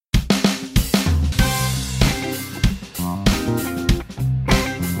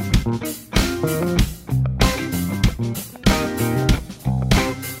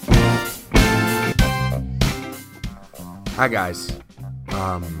Hi guys,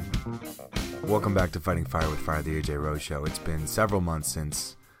 welcome back to Fighting Fire with Fire, the AJ Rose Show. It's been several months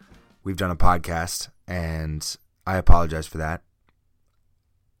since we've done a podcast, and I apologize for that.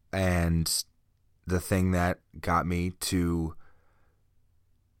 And the thing that got me to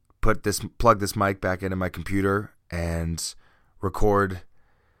plug this mic back into my computer and record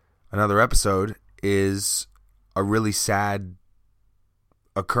another episode is a really sad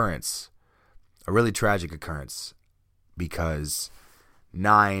occurrence, a really tragic occurrence, because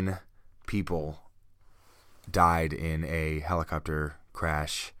 9 people died in a helicopter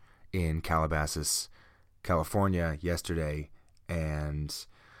crash in Calabasas, California yesterday, and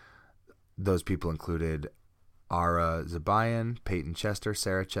those people included Ara Zabayan, Peyton Chester,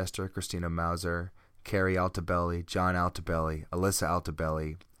 Sarah Chester, Christina Mauser, Carrie Altabelli, John Altabelli, Alyssa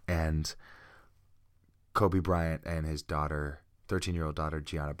Altabelli, and Kobe Bryant and his daughter, 13-year-old daughter,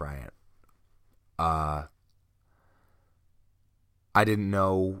 Gianna Bryant. I didn't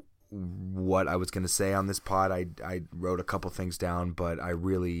know what I was going to say on this pod. I wrote a couple things down, but I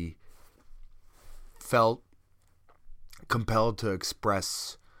really felt compelled to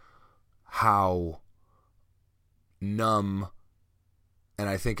express how numb, and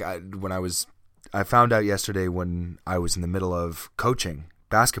I think I found out yesterday when I was in the middle of coaching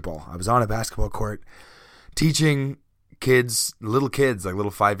basketball. I was on a basketball court teaching little kids, like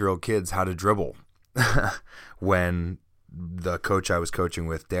little 5-year-old kids, how to dribble when the coach I was coaching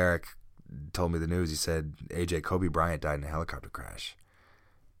with, Derek, told me the news. He said, AJ, Kobe Bryant died in a helicopter crash.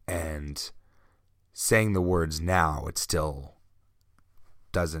 And saying the words now, it still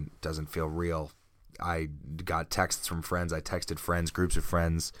doesn't feel real. I got texts from friends. I texted friends, groups of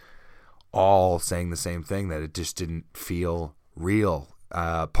friends, all saying the same thing, that it just didn't feel real.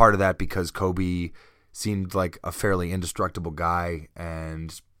 Part of that because Kobe seemed like a fairly indestructible guy,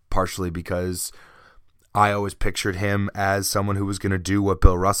 and partially because I always pictured him as someone who was going to do what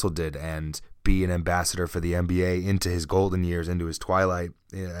Bill Russell did and be an ambassador for the NBA into his golden years, into his twilight,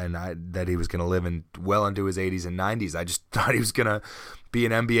 and that he was going to live well into his 80s and 90s. I just thought he was going to be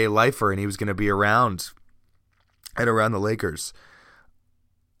an NBA lifer, and he was going to be around the Lakers.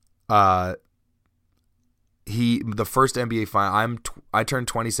 The first NBA final, I turned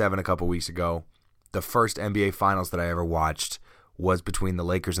 27 a couple weeks ago. The first NBA finals that I ever watched was between the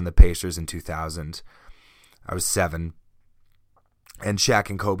Lakers and the Pacers in 2000. I was 7, and Shaq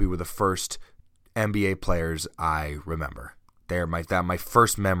and Kobe were the first NBA players I remember. They're my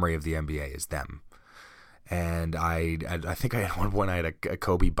first memory of the NBA is them. And I think at one point I had a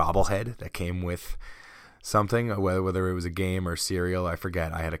Kobe bobblehead that came with something, whether it was a game or cereal, I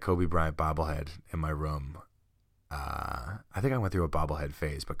forget. I had a Kobe Bryant bobblehead in my room. I think I went through a bobblehead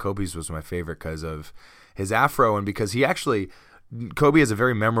phase, but Kobe's was my favorite because of his afro, and because Kobe has a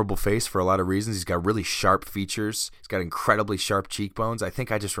very memorable face for a lot of reasons. He's got really sharp features. He's got incredibly sharp cheekbones. I think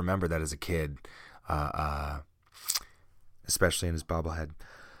I just remember that as a kid, especially in his bobblehead.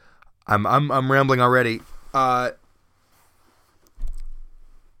 I'm rambling already.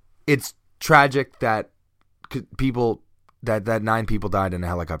 It's tragic that that 9 people died in a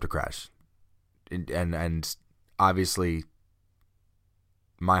helicopter crash, and obviously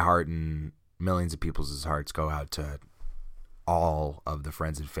my heart and millions of people's hearts go out to all of the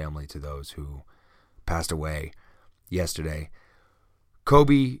friends and family to those who passed away yesterday.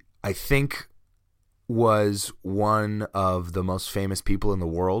 Kobe, I think, was one of the most famous people in the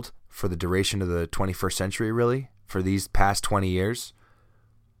world for the duration of the 21st century, really, for these past 20 years.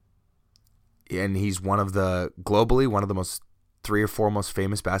 And he's globally one of the most 3 or 4 most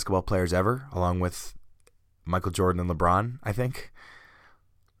famous basketball players ever, along with Michael Jordan and LeBron, I think.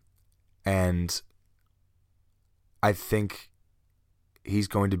 And I think he's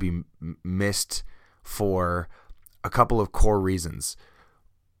going to be missed for a couple of core reasons.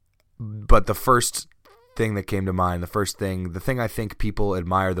 But the first thing that came to mind, the thing I think people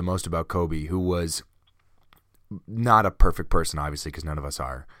admire the most about Kobe, who was not a perfect person, obviously, because none of us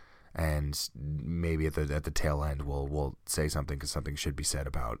are, and maybe at the tail end we'll say something, because something should be said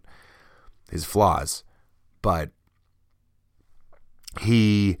about his flaws, but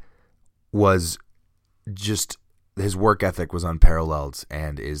he was just, his work ethic was unparalleled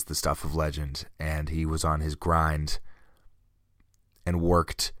and is the stuff of legend, and he was on his grind and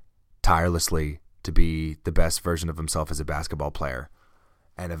worked tirelessly to be the best version of himself as a basketball player.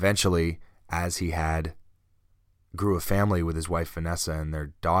 And eventually, as he grew a family with his wife Vanessa and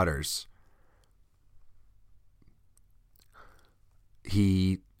their daughters,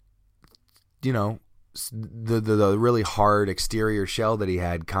 he, the really hard exterior shell that he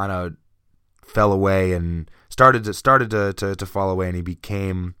had kind of fell away and started to fall away, and he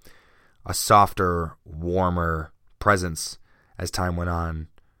became a softer, warmer presence as time went on,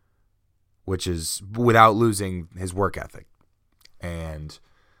 which is without losing his work ethic. And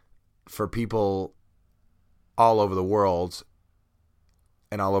for people all over the world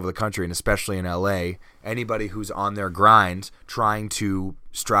and all over the country, and especially in LA, anybody who's on their grind trying to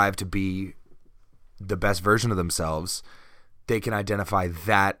strive to be the best version of themselves, they can identify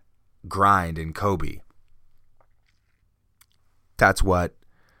that grind in Kobe. That's what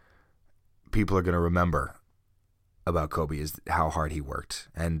people are going to remember about Kobe, is how hard he worked.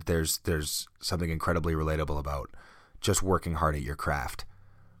 And there's something incredibly relatable about just working hard at your craft.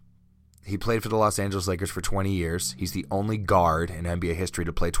 He played for the Los Angeles Lakers for 20 years. He's the only guard in NBA history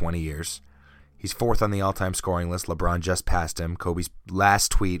to play 20 years. He's fourth on the all-time scoring list. LeBron just passed him. Kobe's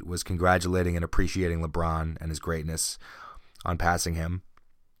last tweet was congratulating and appreciating LeBron and his greatness on passing him.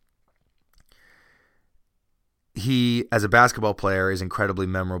 He, as a basketball player, is incredibly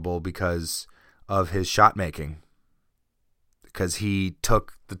memorable because of his shot making. Because he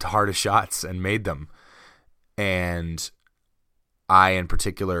took the hardest shots and made them. And I, in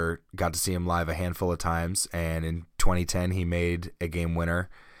particular, got to see him live a handful of times. And in 2010, he made a game winner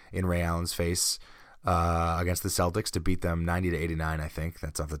in Ray Allen's face against the Celtics to beat them 90-89, I think.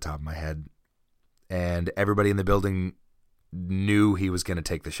 That's off the top of my head. And everybody in the building knew he was going to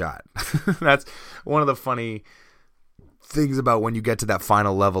take the shot. That's one of the funny things about when you get to that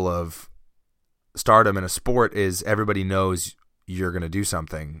final level of stardom in a sport, is everybody knows you're going to do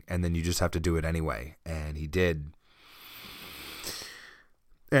something, and then you just have to do it anyway. And he did.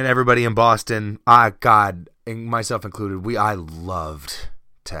 And everybody in Boston, God, and myself included, I loved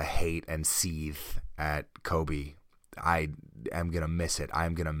to hate and seethe at Kobe. I am going to miss it.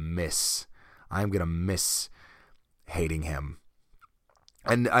 I'm going to miss hating him.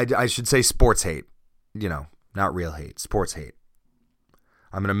 And I should say sports hate, not real hate, sports hate.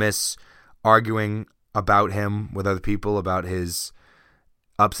 I'm going to miss arguing about him with other people, about his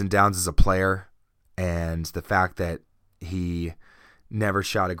ups and downs as a player, and the fact that he never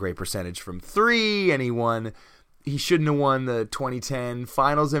shot a great percentage from three, and he shouldn't have won the 2010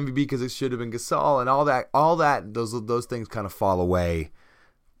 Finals MVP because it should have been Gasol, and all that. Those things kind of fall away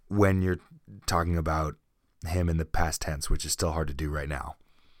when you're talking about him in the past tense, which is still hard to do right now.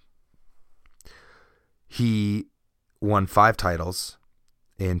 He won 5 titles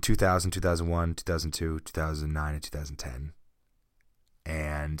in 2000, 2001, 2002, 2009, and 2010.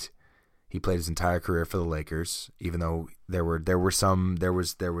 And he played his entire career for the Lakers, even though there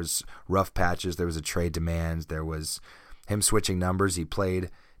was rough patches, there was a trade demand, there was him switching numbers. He played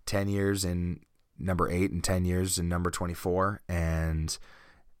 10 years in number 8 and 10 years in number 24, and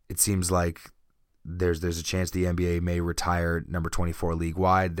it seems like there's a chance the NBA may retire number 24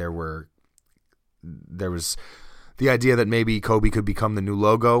 league-wide. There was the idea that maybe Kobe could become the new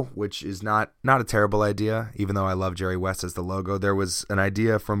logo, which is not a terrible idea, even though I love Jerry West as the logo. There was an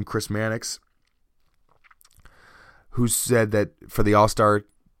idea from Chris Mannix, who said that for the All-Star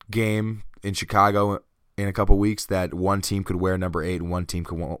game in Chicago in a couple weeks, that one team could wear number 8 and one team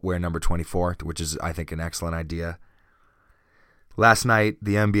could wear number 24, which is, I think, an excellent idea. Last night,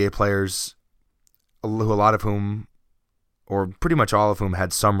 the NBA players, a lot of whom, or pretty much all of whom,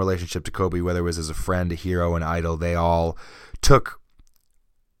 had some relationship to Kobe, whether it was as a friend, a hero, an idol. They all took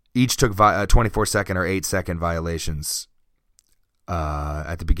 24-second or 8-second violations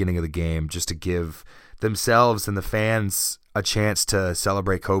at the beginning of the game, just to give themselves and the fans a chance to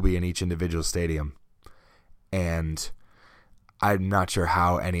celebrate Kobe in each individual stadium. And I'm not sure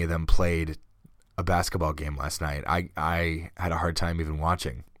how any of them played a basketball game last night. I had a hard time even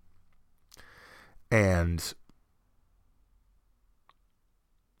watching. And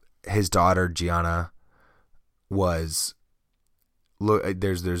his daughter Gianna there's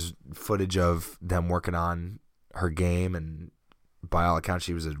footage of them working on her game, and by all accounts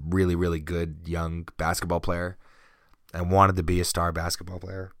she was a really, really good young basketball player and wanted to be a star basketball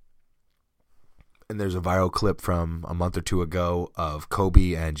player. And there's a viral clip from a month or two ago of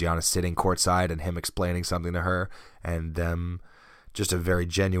Kobe and Gianna sitting courtside and him explaining something to her, and them, just a very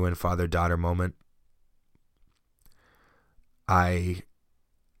genuine father-daughter moment. I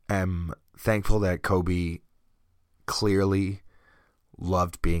am thankful that Kobe clearly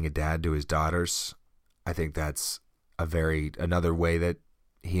loved being a dad to his daughters. I think that's another way that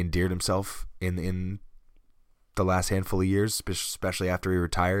he endeared himself in the last handful of years, especially after he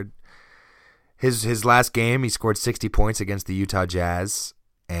retired. His last game, he scored 60 points against the Utah Jazz,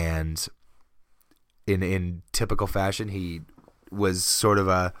 and in typical fashion, he was sort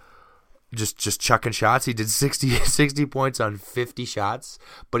of just chucking shots. He did 60 points on 50 shots,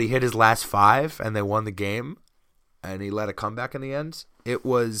 but he hit his last 5, and they won the game, and he led a comeback in the end. It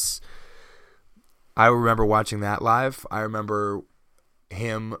was, I remember watching that live. I remember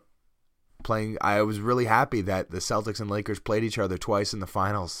him playing. I was really happy that the Celtics and Lakers played each other twice in the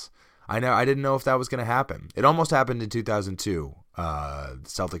finals. I didn't know if that was going to happen. It almost happened in 2002. The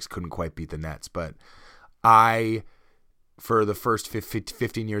Celtics couldn't quite beat the Nets, but for the first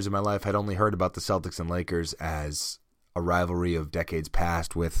 15 years of my life, had only heard about the Celtics and Lakers as a rivalry of decades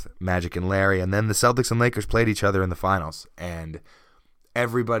past with Magic and Larry, and then the Celtics and Lakers played each other in the finals, and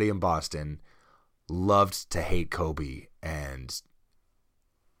everybody in Boston loved to hate Kobe, and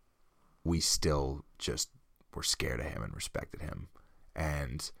we still just were scared of him and respected him.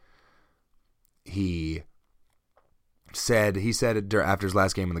 And he said after his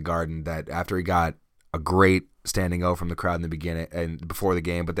last game in the Garden that after he got a great standing O from the crowd in the beginning and before the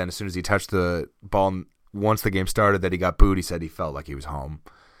game, but then as soon as he touched the ball, once the game started, that he got booed, he said he felt like he was home.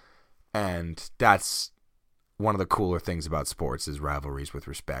 And that's one of the cooler things about sports is rivalries with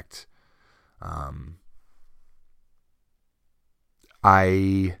respect.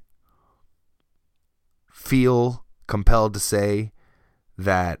 I feel compelled to say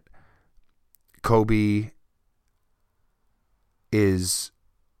that Kobe is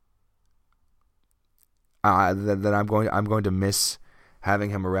that I'm going to miss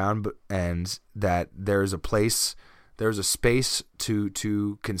having him around, and that there's a space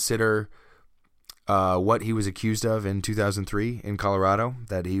to consider what he was accused of in 2003 in Colorado,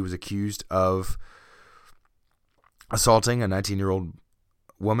 that he was accused of assaulting a 19-year-old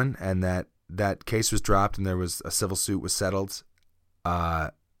woman, and that case was dropped and there was a civil suit was settled,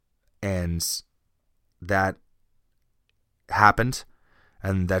 and that happened,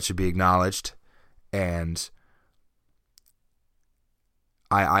 and that should be acknowledged. And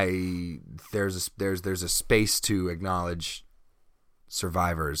there's a space to acknowledge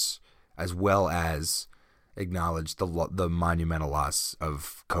survivors as well as acknowledge the monumental loss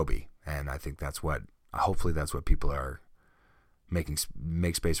of Kobe, and I think hopefully that's what people are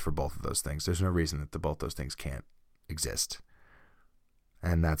make space for both of those things. There's no reason that both those things can't exist,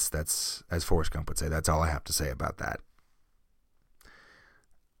 and that's as Forrest Gump would say. That's all I have to say about that.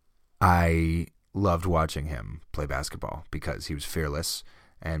 I loved watching him play basketball because he was fearless,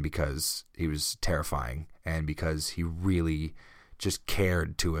 and because he was terrifying, and because he really just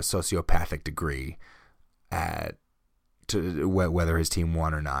cared to a sociopathic degree to whether his team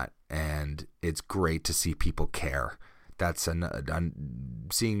won or not. And it's great to see people care. That's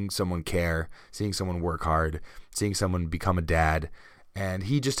seeing someone care, seeing someone work hard, seeing someone become a dad. And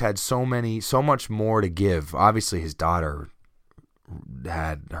he just had so much more to give. Obviously, his daughter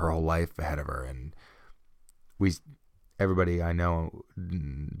had her whole life ahead of her, and everybody I know,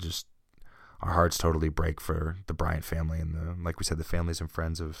 just our hearts totally break for the Bryant family and like we said, the families and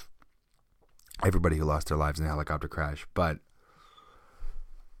friends of everybody who lost their lives in the helicopter crash. But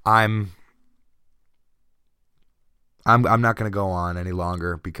I'm not going to go on any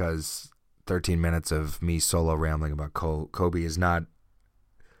longer, because 13 minutes of me solo rambling about Kobe is not.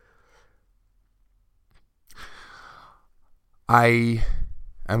 I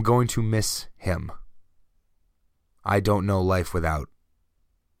am going to miss him. I don't know life without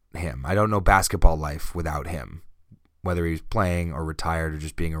him. I don't know basketball life without him. Whether he was playing or retired or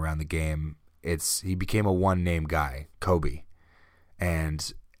just being around the game, he became a one-name guy, Kobe.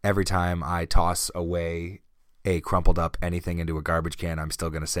 And every time I toss away a crumpled up anything into a garbage can, I'm still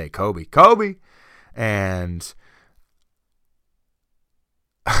going to say Kobe. Kobe! And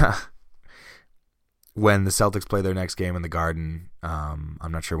when the Celtics play their next game in the Garden, I'm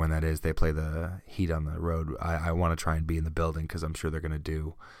not sure when that is. They play the Heat on the road. I want to try and be in the building because I'm sure they're going to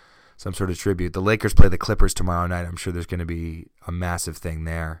do some sort of tribute. The Lakers play the Clippers tomorrow night. I'm sure there's going to be a massive thing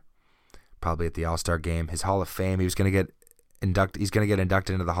there, probably at the All-Star game. His Hall of Fame, he's going to get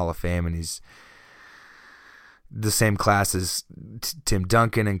inducted into the Hall of Fame, and he's the same class as Tim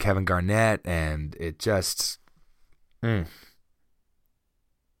Duncan and Kevin Garnett, and it just I'm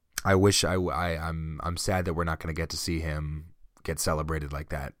sad that we're not going to get to see him get celebrated like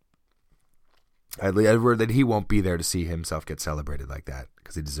that. I'd heard that he won't be there to see himself get celebrated like that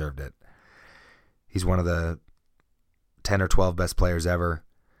because he deserved it. He's one of the 10 or 12 best players ever,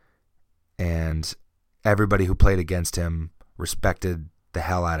 and everybody who played against him respected the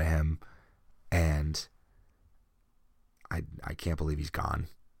hell out of him, and I can't believe he's gone.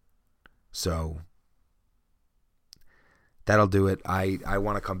 So that'll do it. I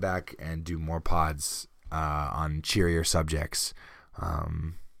want to come back and do more pods on cheerier subjects.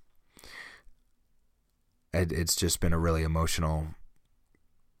 It's just been a really emotional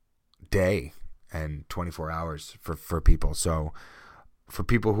day and 24 hours for people. So for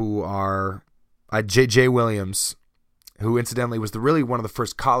people who are Jay Williams, who incidentally was really one of the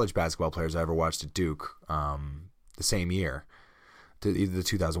first college basketball players I ever watched at Duke the same year, either the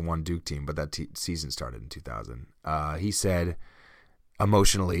 2001 Duke team, but that season started in 2000. He said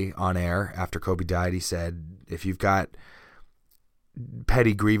emotionally on air after Kobe died, he said, if you've got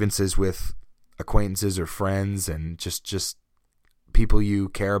petty grievances with acquaintances or friends and just people you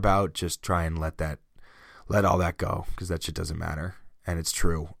care about, just try and let all that go, because that shit doesn't matter. And it's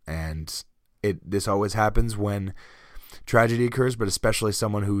true. And this always happens when tragedy occurs, but especially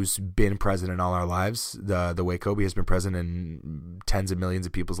someone who's been present in all our lives, the way Kobe has been present in tens of millions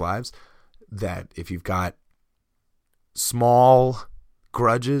of people's lives, that if you've got small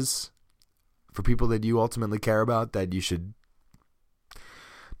grudges for people that you ultimately care about, that you should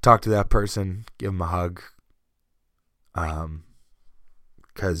talk to that person, give them a hug,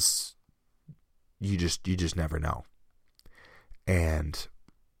 because you just never know. And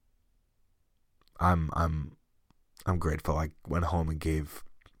I'm grateful I went home and gave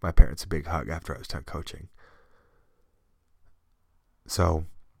my parents a big hug after I was done coaching. So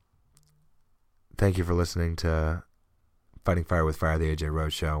thank you for listening to Fighting Fire with Fire, the AJ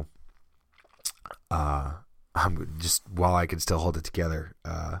Rose Show. I'm just, while I can still hold it together,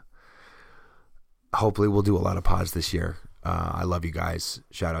 hopefully we'll do a lot of pods this year. I love you guys.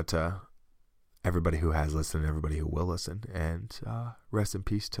 Shout out to everybody who has listened, everybody who will listen, and rest in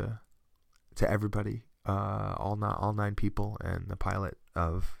peace to everybody, all 9 people and the pilot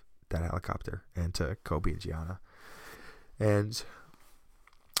of that helicopter, and to Kobe and Gianna. And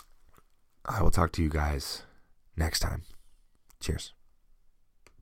I will talk to you guys next time. Cheers.